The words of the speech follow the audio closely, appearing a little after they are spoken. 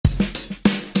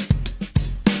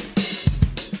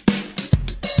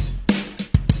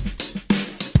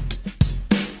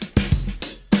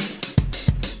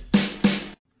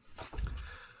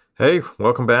Hey,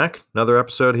 welcome back. Another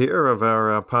episode here of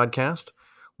our podcast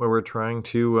where we're trying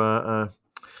to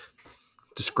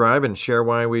describe and share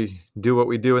why we do what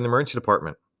we do in the emergency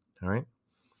department. All right.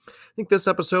 I think this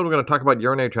episode we're going to talk about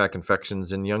urinary tract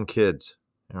infections in young kids.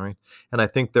 All right. And I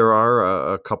think there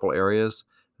are a couple areas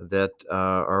that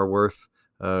are worth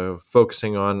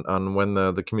focusing on when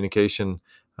the communication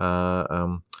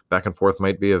back and forth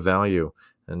might be of value,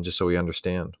 and just so we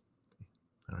understand.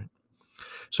 All right.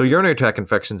 So urinary tract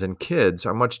infections in kids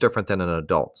are much different than in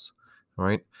adults,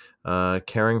 right?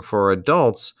 Caring for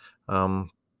adults,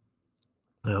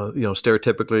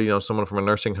 stereotypically, someone from a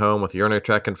nursing home with a urinary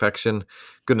tract infection,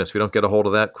 goodness, we don't get a hold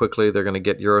of that quickly. They're going to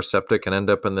get uroseptic and end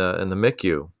up in the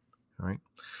MICU, right?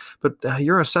 But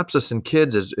urosepsis in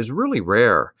kids is really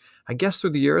rare. I guess through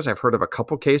the years, I've heard of a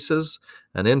couple cases,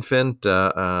 an infant,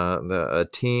 a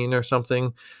teen or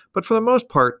something. But for the most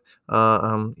part,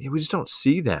 we just don't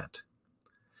see that.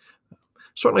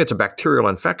 Certainly, it's a bacterial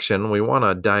infection. We want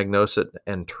to diagnose it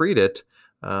and treat it.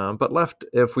 But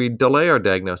if we delay our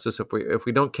diagnosis, if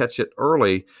we don't catch it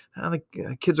early, the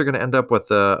kids are going to end up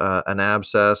with an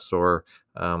abscess, or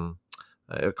call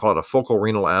it a focal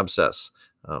renal abscess.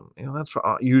 That's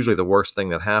usually the worst thing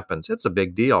that happens. It's a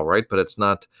big deal, right? But it's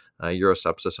not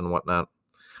urosepsis and whatnot.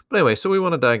 But anyway, so we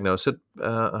want to diagnose it,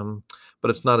 but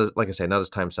it's not as, like I say, not as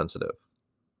time sensitive.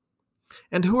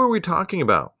 And who are we talking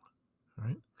about?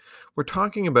 Right? We're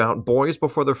talking about boys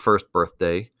before their first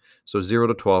birthday, so 0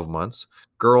 to 12 months,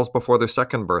 girls before their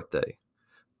second birthday,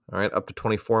 all right, up to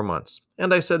 24 months.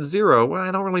 And I said 0. Well,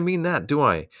 I don't really mean that, do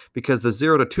I? Because the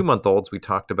 0 to 2-month-olds we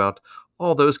talked about,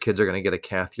 all those kids are going to get a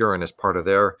cath urine as part of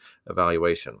their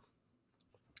evaluation.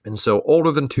 And so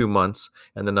older than 2 months,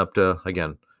 and then up to,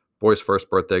 again, boy's first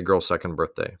birthday, girl's second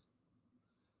birthday.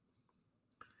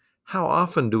 How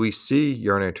often do we see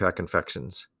urinary tract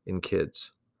infections in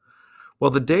kids? Well,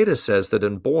 the data says that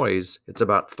in boys, it's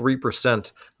about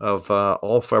 3% of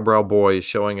all febrile boys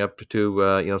showing up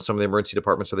to some of the emergency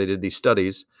departments where they did these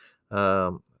studies,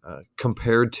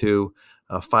 compared to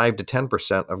 5 to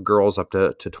 10% of girls up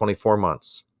to 24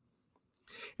 months.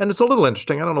 And it's a little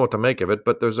interesting. I don't know what to make of it,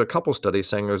 but there's a couple studies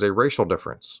saying there's a racial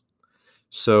difference.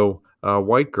 So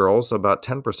white girls, about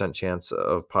 10% chance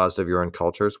of positive urine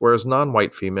cultures, whereas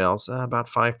non-white females, about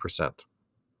 5%.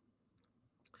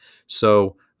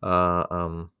 So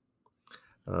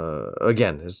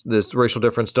again, this racial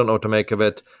difference, don't know what to make of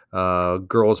it.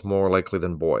 Girls more likely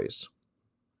than boys.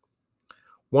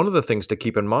 One of the things to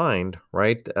keep in mind,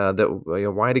 right,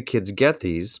 why do kids get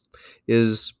these,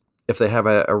 is if they have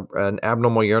an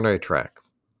abnormal urinary tract.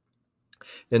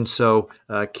 And so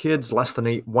kids less than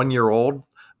 1 year old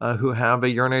who have a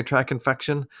urinary tract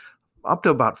infection, up to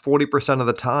about 40% of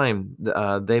the time,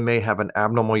 they may have an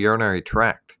abnormal urinary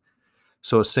tract.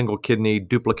 So a single kidney,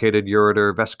 duplicated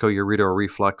ureter, vesicoureteral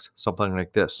reflux, something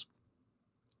like this.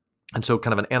 And so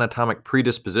kind of an anatomic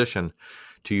predisposition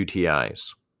to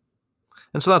UTIs.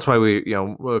 And so that's why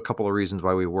a couple of reasons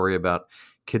why we worry about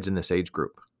kids in this age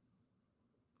group.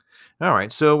 All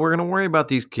right, so we're going to worry about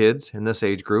these kids in this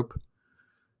age group.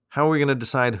 How are we going to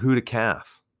decide who to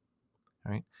cath?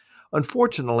 All right.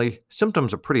 Unfortunately,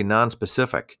 symptoms are pretty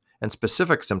nonspecific, and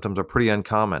specific symptoms are pretty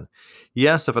uncommon.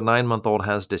 Yes, if a 9-month-old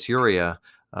has dysuria,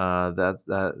 that's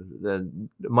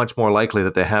much more likely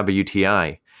that they have a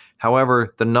UTI.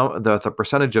 However, the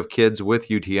percentage of kids with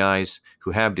UTIs who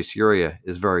have dysuria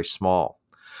is very small.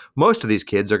 Most of these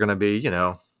kids are going to be,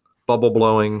 bubble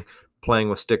blowing, playing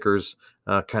with stickers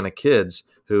kind of kids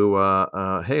who,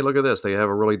 hey, look at this, they have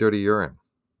a really dirty urine.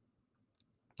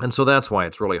 And so that's why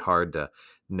it's really hard to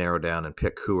narrow down and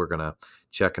pick who we're going to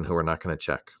check and who we're not going to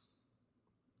check.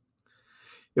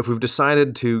 If we've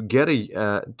decided to get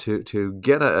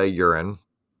a urine,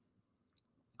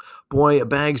 boy, a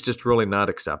bag's just really not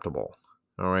acceptable.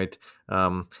 All right,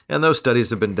 and those studies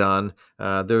have been done.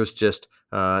 There's just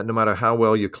no matter how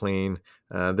well you clean,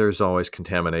 there's always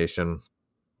contamination,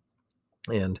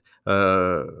 and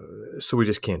so we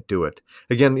just can't do it.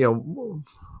 Again,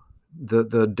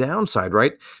 the downside,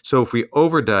 right? So if we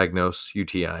overdiagnose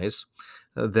UTIs,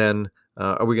 then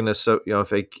are we going to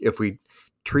if we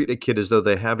treat a kid as though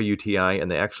they have a UTI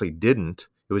and they actually didn't,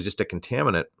 it was just a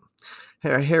contaminant.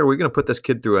 Hey, are we going to put this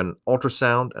kid through an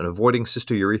ultrasound, an avoiding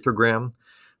cystourethrogram?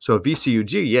 So a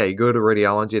VCUG, yeah, you go to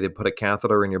radiology, they put a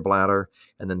catheter in your bladder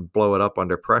and then blow it up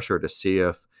under pressure to see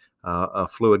if a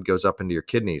fluid goes up into your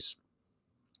kidneys.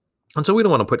 And so we don't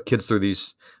want to put kids through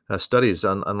these studies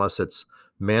unless it's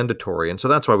mandatory. And so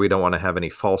that's why we don't want to have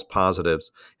any false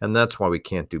positives. And that's why we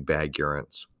can't do bag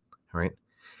urines, right?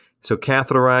 So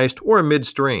catheterized or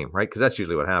midstream, right? Because that's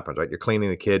usually what happens, right? You're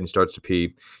cleaning the kid and he starts to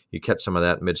pee. You catch some of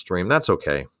that midstream. That's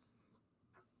okay.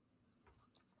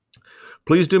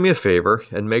 Please do me a favor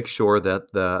and make sure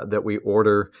that we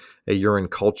order a urine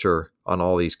culture on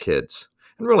all these kids,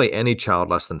 and really any child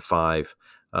less than 5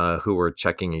 who are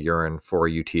checking a urine for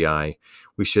a UTI.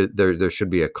 There should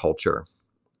be a culture.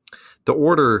 The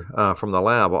order from the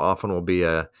lab often will be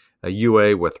a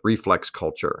UA with reflex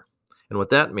culture, and what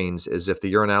that means is if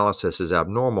the urinalysis is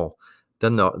abnormal,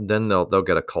 then they'll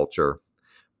get a culture.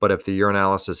 But if the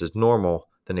urinalysis is normal,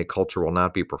 then a culture will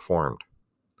not be performed.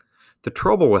 The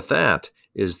trouble with that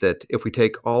is that if we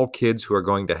take all kids who are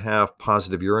going to have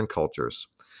positive urine cultures,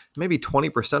 maybe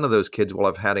 20% of those kids will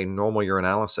have had a normal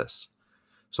urinalysis.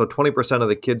 So 20% of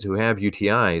the kids who have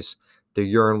UTIs, their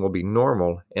urine will be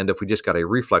normal, and if we just got a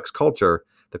reflex culture,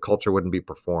 the culture wouldn't be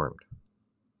performed.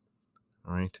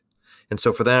 All right? And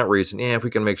so for that reason, if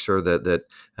we can make sure that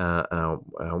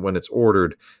when it's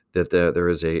ordered, that there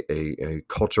is a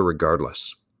culture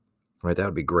regardless, right? That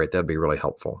would be great. That would be really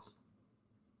helpful.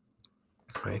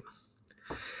 Right.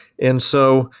 And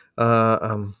so who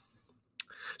are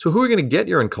going to get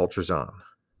urine cultures on?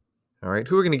 All right.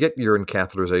 Who are going to get urine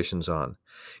catheterizations on?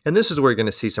 And this is where you're going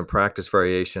to see some practice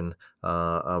variation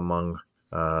among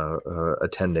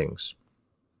attendings.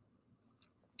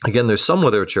 Again, there's some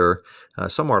literature,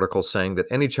 some articles saying that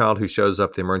any child who shows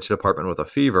up to the emergency department with a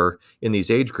fever in these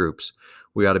age groups,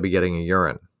 we ought to be getting a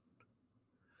urine.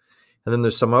 And then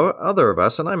there's some other of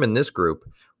us, and I'm in this group,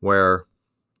 where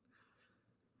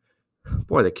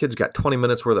boy, the kid's got 20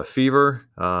 minutes worth of fever.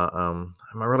 Am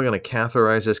I really going to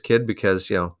catheterize this kid because,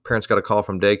 parents got a call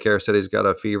from daycare, said he's got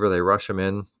a fever. They rush him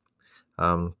in.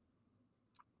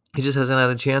 He just hasn't had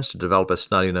a chance to develop a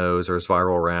snotty nose or his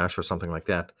viral rash or something like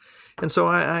that. And so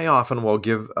I often will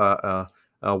give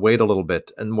wait a little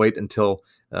bit and wait until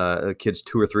the kid's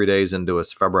 2 or 3 days into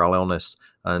his febrile illness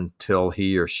until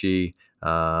he or she,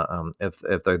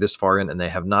 if they're this far in and they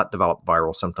have not developed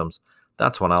viral symptoms,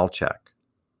 that's when I'll check.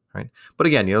 Right. But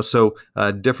again, so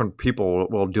different people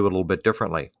will do it a little bit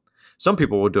differently. Some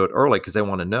people will do it early because they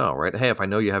want to know, right? Hey, if I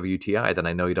know you have a UTI, then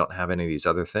I know you don't have any of these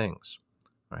other things,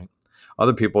 right?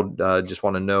 Other people just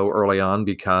want to know early on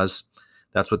because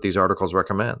that's what these articles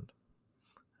recommend,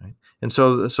 right? And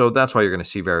so that's why you're going to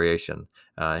see variation.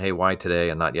 Hey, why today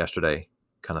and not yesterday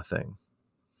kind of thing,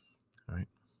 right?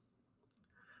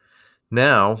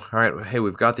 Now, all right, hey,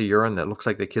 we've got the urine that looks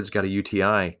like the kid's got a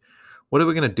UTI. What are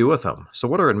we going to do with them? So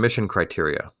what are admission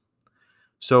criteria?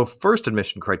 So first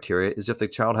admission criteria is if the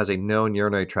child has a known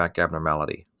urinary tract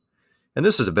abnormality. And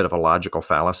this is a bit of a logical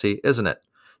fallacy, isn't it?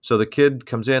 So the kid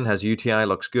comes in, has a UTI,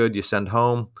 looks good, you send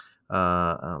home,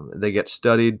 they get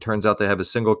studied, turns out they have a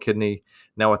single kidney.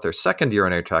 Now with their second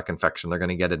urinary tract infection, they're going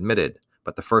to get admitted,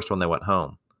 but the first one they went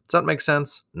home. Does that make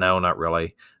sense? No, not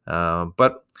really.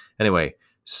 But anyway,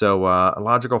 so a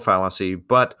logical fallacy,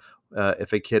 but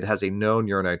if a kid has a known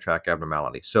urinary tract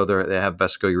abnormality, so they have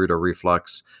vesicoureteral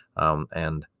reflux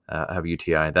and have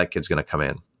UTI, that kid's going to come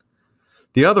in.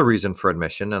 The other reason for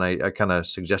admission, and I kind of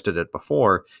suggested it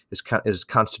before, is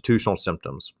constitutional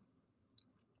symptoms.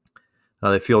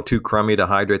 They feel too crummy to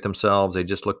hydrate themselves. They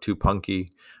just look too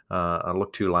punky,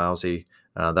 look too lousy.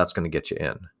 That's going to get you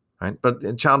in. Right? But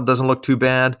the child doesn't look too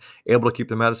bad, able to keep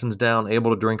the medicines down,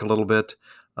 able to drink a little bit.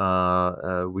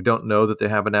 We don't know that they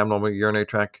have an abnormal urinary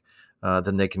tract.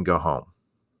 Then they can go home.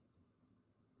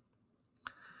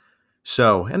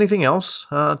 So anything else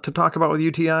to talk about with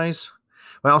UTIs?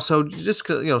 Well, so just,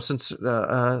 since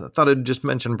I thought I'd just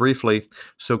mention briefly,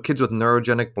 so kids with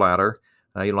neurogenic bladder,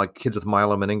 like kids with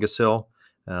myelomeningocele,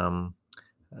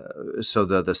 so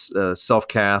the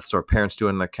self-caths or parents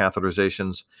doing the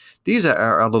catheterizations, these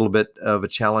are a little bit of a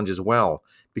challenge as well,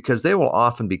 because they will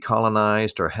often be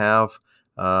colonized or have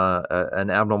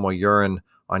an abnormal urine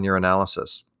on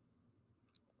urinalysis.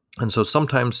 And so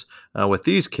sometimes with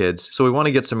these kids, so we want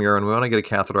to get some urine, we want to get a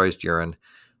catheterized urine.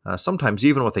 Sometimes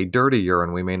even with a dirty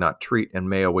urine, we may not treat and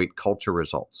may await culture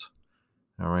results.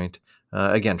 All right.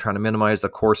 Again, trying to minimize the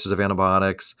courses of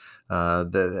antibiotics.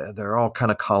 They're all kind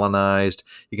of colonized.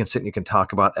 You can sit and you can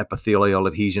talk about epithelial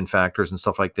adhesion factors and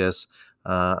stuff like this.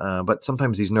 But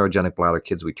sometimes these neurogenic bladder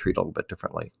kids we treat a little bit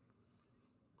differently.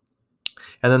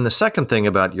 And then the second thing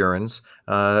about urines,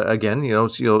 again,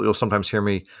 you'll sometimes hear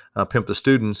me pimp the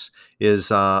students, is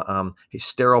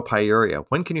sterile pyuria.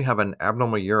 When can you have an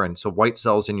abnormal urine, so white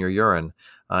cells in your urine,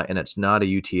 and it's not a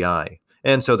UTI?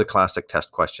 And so the classic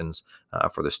test questions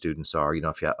for the students are,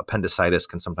 if you have appendicitis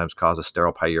can sometimes cause a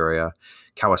sterile pyuria.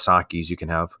 Kawasaki's, you can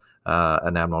have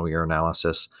an abnormal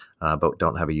urinalysis, but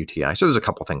don't have a UTI. So there's a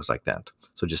couple things like that.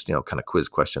 So just, kind of quiz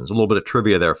questions, a little bit of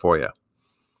trivia there for you.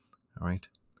 All right.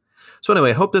 So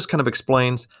anyway, I hope this kind of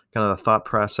explains kind of the thought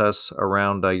process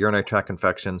around urinary tract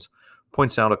infections,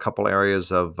 points out a couple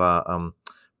areas of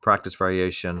practice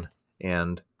variation,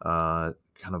 and kind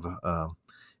of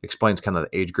explains kind of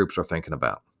the age groups we're thinking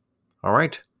about. All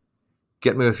right.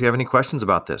 Get me if you have any questions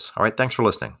about this. All right. Thanks for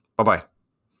listening. Bye-bye.